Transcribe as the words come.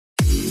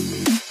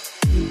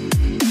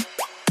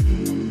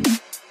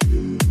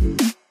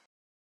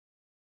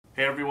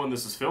Hey everyone,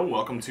 this is Phil.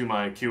 Welcome to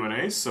my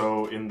Q&A.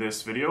 So in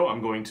this video,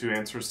 I'm going to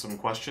answer some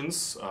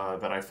questions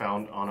that I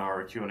found on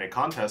our Q&A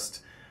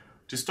contest.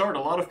 To start, a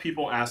lot of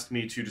people asked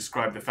me to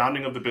describe the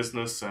founding of the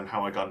business and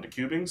how I got into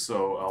cubing,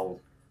 so I'll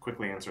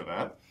quickly answer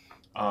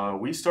that.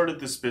 We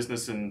started this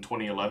business in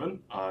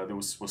 2011. It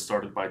was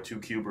started by two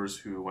cubers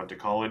who went to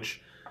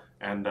college,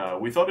 and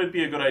we thought it'd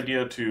be a good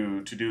idea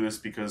to do this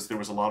because there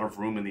was a lot of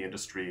room in the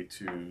industry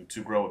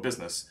to grow a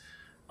business.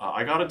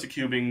 I got into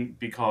cubing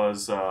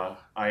because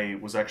I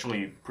was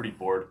actually pretty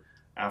bored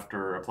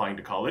after applying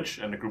to college,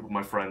 and a group of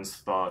my friends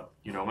thought,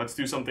 let's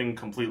do something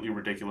completely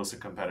ridiculous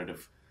and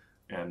competitive.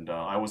 And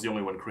I was the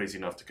only one crazy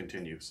enough to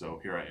continue,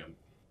 so here I am.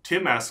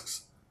 Tim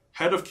asks,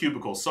 head of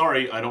Cubicle,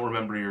 sorry I don't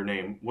remember your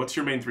name, what's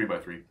your main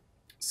 3x3?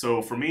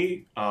 So for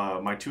me,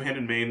 my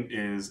two-handed main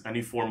is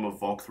any form of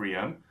Valk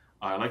 3M.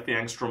 I like the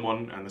Angstrom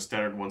one, and the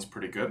standard one's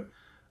pretty good.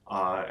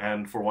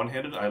 And for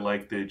one-handed, I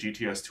like the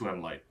GTS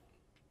 2M Lite.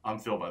 I'm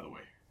Phil, by the way.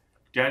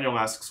 Daniel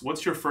asks,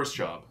 what's your first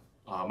job?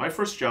 My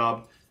first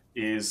job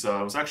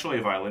was actually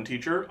a violin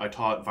teacher. I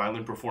taught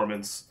violin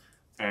performance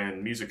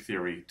and music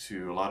theory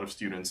to a lot of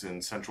students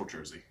in Central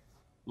Jersey.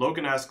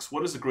 Logan asks,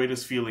 what is the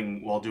greatest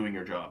feeling while doing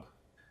your job?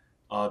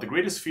 The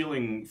greatest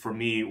feeling for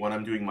me when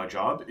I'm doing my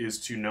job is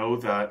to know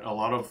that a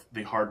lot of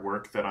the hard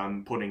work that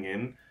I'm putting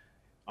in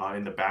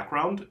the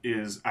background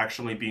is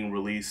actually being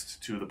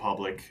released to the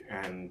public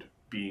and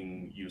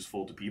being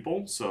useful to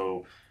people.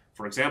 So,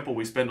 for example,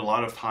 we spend a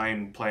lot of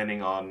time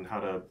planning on how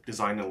to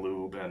design a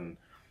lube and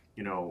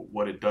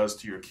what it does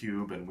to your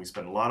cube, and we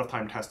spend a lot of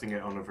time testing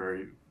it on a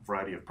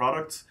variety of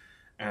products,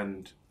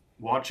 and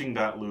watching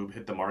that lube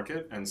hit the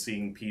market and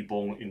seeing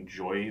people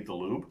enjoy the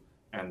lube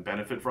and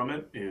benefit from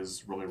it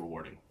is really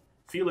rewarding.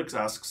 Felix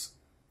asks,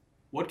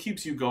 what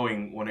keeps you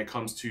going when it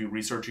comes to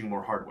researching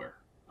more hardware?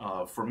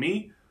 For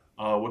me,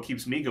 what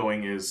keeps me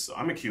going is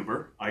I'm a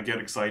cuber. I get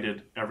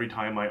excited every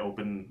time I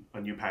open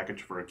a new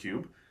package for a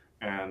cube.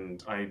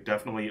 And I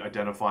definitely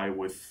identify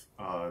with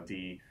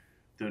the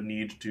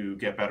need to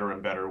get better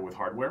and better with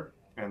hardware.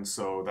 And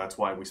so that's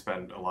why we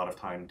spend a lot of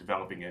time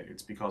developing it.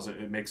 It's because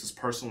it makes us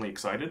personally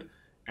excited,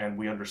 and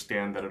we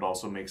understand that it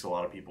also makes a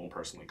lot of people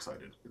personally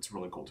excited. It's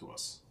really cool to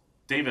us.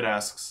 David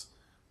asks,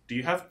 do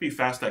you have to be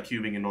fast at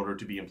cubing in order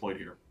to be employed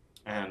here?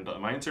 And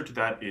my answer to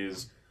that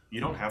is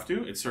you don't have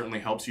to. It certainly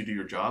helps you do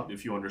your job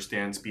if you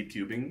understand speed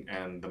cubing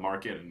and the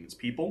market and its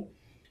people.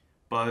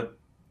 But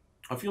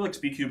I feel like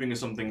speed cubing is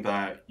something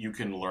that you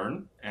can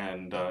learn,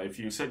 and if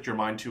you set your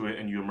mind to it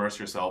and you immerse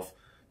yourself,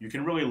 you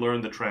can really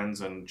learn the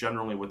trends and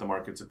generally what the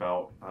market's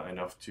about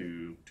enough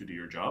to do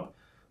your job.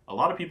 A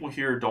lot of people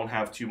here don't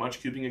have too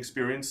much cubing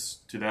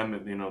experience. To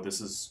them,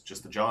 this is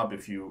just a job.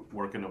 If you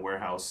work in a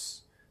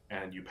warehouse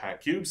and you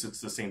pack cubes,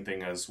 it's the same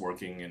thing as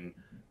working in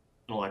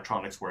an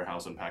electronics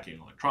warehouse and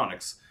packing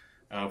electronics.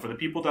 For the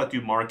people that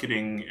do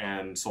marketing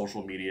and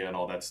social media and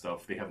all that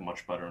stuff, they have a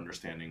much better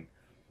understanding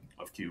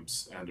of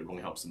cubes, and it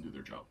really helps them do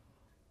their job.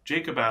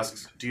 Jacob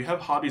asks, do you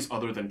have hobbies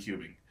other than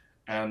cubing?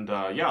 And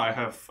yeah, I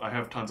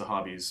have tons of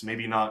hobbies.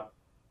 Maybe not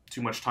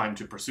too much time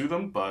to pursue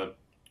them, but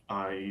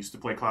I used to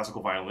play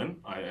classical violin.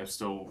 I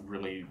still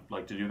really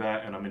like to do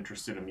that, and I'm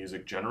interested in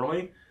music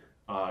generally.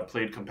 I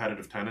played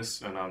competitive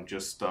tennis, and I'm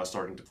just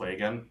starting to play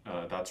again.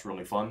 That's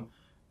really fun.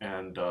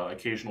 And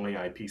occasionally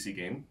I PC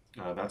game.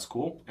 That's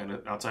cool. And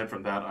outside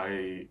from that,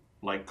 I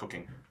like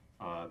cooking.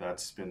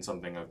 That's been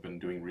something I've been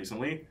doing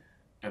recently.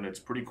 And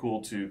it's pretty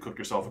cool to cook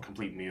yourself a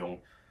complete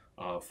meal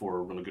for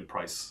a really good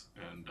price.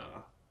 And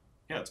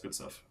yeah, it's good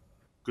stuff.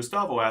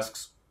 Gustavo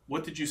asks,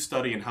 what did you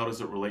study and how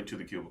does it relate to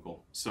the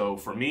cubicle? So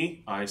for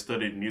me, I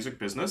studied music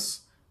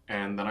business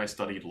and then I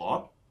studied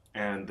law.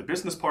 And the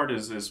business part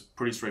is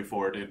pretty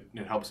straightforward.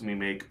 It helps me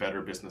make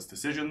better business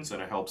decisions,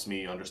 and it helps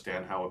me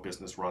understand how a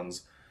business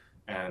runs,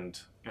 and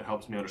it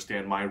helps me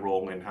understand my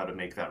role in how to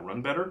make that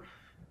run better.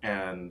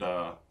 And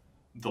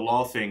the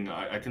law thing,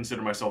 I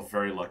consider myself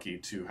very lucky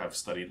to have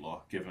studied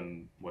law,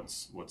 given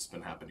what's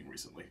been happening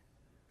recently.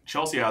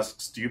 Chelsea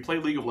asks, do you play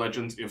League of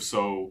Legends? If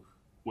so,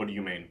 what do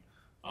you main?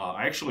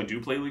 I actually do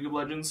play League of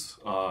Legends.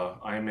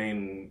 I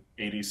main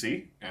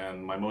ADC,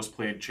 and my most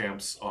played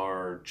champs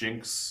are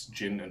Jinx,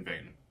 Jhin, and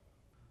Vayne.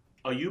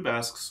 Ayub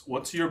asks,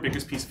 what's your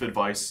biggest piece of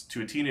advice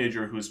to a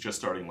teenager who's just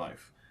starting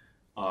life?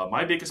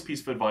 My biggest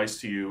piece of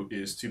advice to you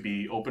is to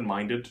be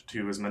open-minded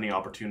to as many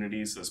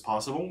opportunities as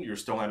possible. You're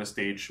still at a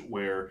stage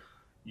where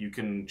you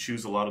can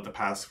choose a lot of the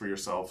paths for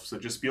yourself. So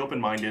just be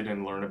open-minded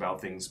and learn about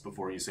things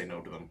before you say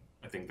no to them.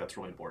 I think that's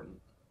really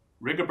important.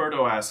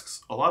 Rigoberto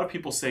asks, a lot of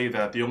people say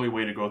that the only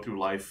way to go through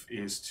life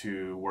is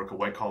to work a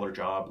white-collar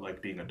job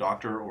like being a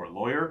doctor or a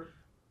lawyer.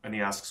 And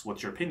he asks,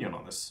 what's your opinion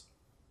on this?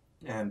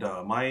 And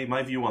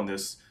my view on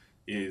this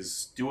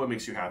is do what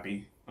makes you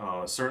happy.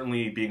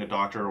 Certainly being a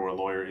doctor or a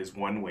lawyer is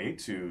one way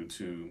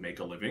to make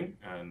a living.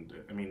 And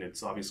I mean,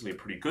 it's obviously a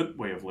pretty good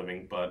way of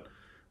living, but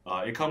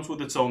it comes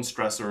with its own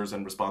stressors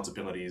and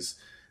responsibilities,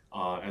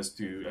 as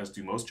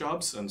do most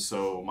jobs. And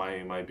so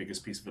my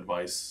biggest piece of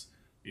advice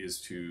is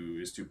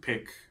to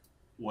pick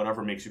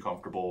whatever makes you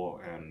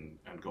comfortable and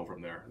go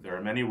from there. There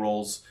are many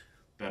roles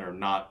that are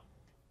not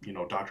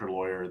doctor,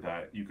 lawyer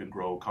that you can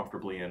grow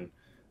comfortably in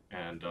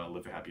and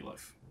live a happy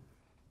life.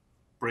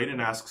 Braden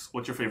asks,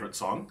 what's your favorite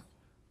song?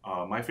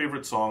 My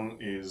favorite song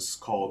is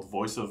called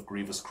Voice of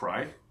Grievous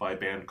Cry by a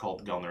band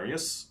called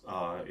Galnerius.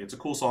 It's a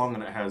cool song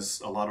and it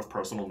has a lot of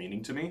personal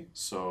meaning to me,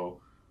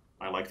 so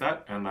I like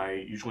that, and I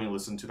usually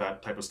listen to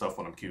that type of stuff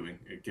when I'm queuing.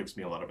 It gives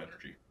me a lot of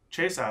energy.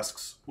 Chase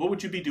asks, what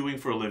would you be doing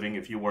for a living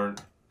if you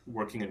weren't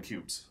working in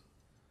cubes?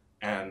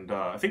 And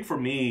I think for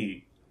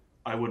me,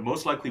 I would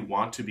most likely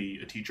want to be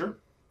a teacher.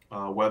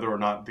 Whether or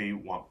not they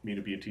want me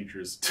to be a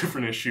teacher is a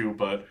different issue,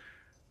 but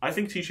I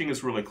think teaching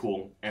is really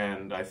cool,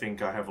 and I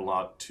think I have a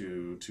lot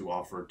to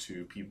offer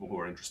to people who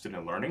are interested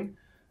in learning,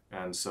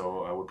 and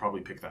so I would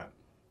probably pick that.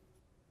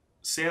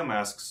 Sam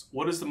asks,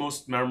 what is the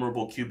most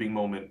memorable cubing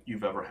moment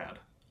you've ever had?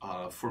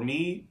 For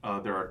me,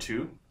 there are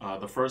two.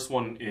 The first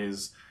one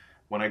is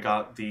when I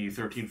got the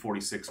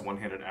 1346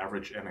 one-handed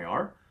average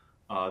NAR.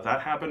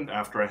 That happened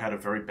after I had a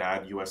very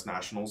bad US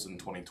Nationals in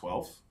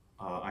 2012.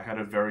 I had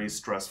a very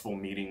stressful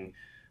meeting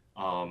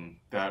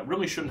that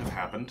really shouldn't have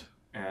happened.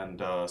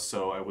 And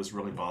so I was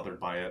really bothered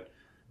by it,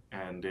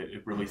 and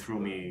it really threw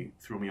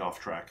me off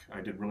track.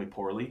 I did really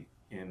poorly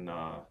in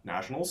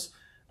nationals,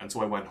 and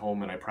so I went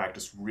home and I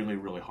practiced really,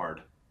 really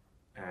hard.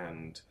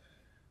 And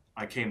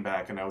I came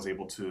back and I was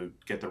able to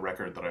get the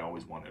record that I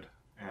always wanted.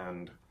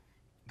 And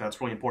that's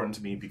really important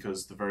to me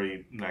because the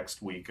very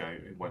next week I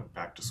went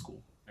back to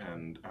school.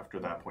 And after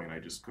that point, I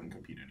just couldn't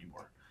compete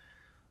anymore.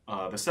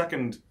 The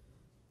second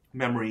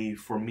memory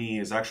for me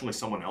is actually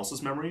someone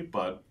else's memory,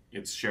 but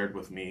it's shared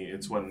with me.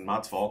 It's when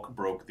Mats Valk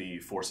broke the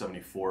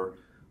 474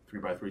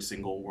 3x3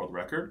 single world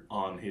record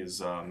on his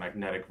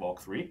magnetic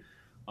Valk 3.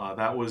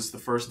 That was the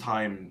first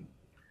time,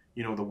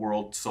 the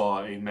world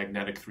saw a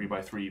magnetic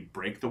 3x3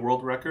 break the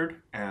world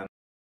record, and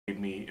it made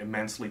me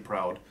immensely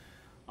proud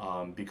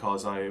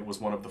because I was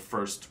one of the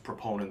first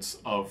proponents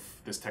of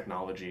this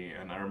technology.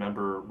 And I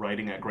remember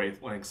writing at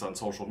great lengths on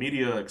social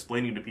media,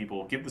 explaining to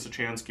people, give this a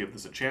chance,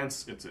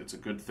 it's a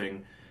good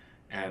thing.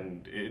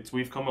 And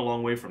we've come a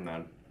long way from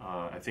that.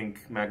 I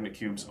think magnet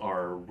cubes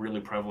are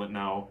really prevalent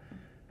now,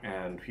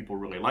 and people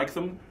really like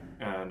them,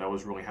 and I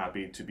was really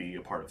happy to be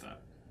a part of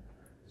that.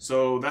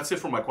 So that's it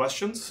for my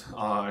questions.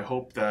 I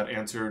hope that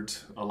answered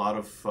a lot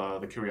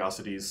of the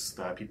curiosities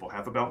that people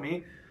have about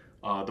me.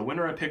 The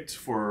winner I picked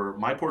for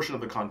my portion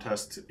of the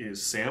contest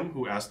is Sam,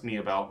 who asked me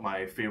about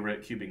my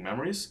favorite cubing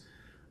memories.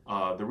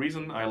 The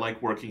reason I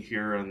like working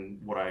here and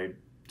what I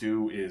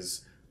do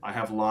is I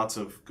have lots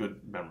of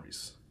good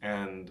memories,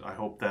 and I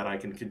hope that I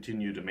can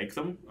continue to make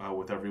them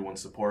with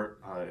everyone's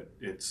support.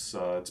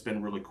 It's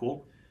been really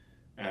cool,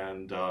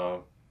 and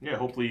yeah,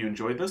 hopefully you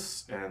enjoyed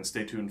this, and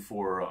stay tuned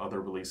for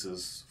other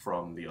releases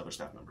from the other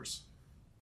staff members.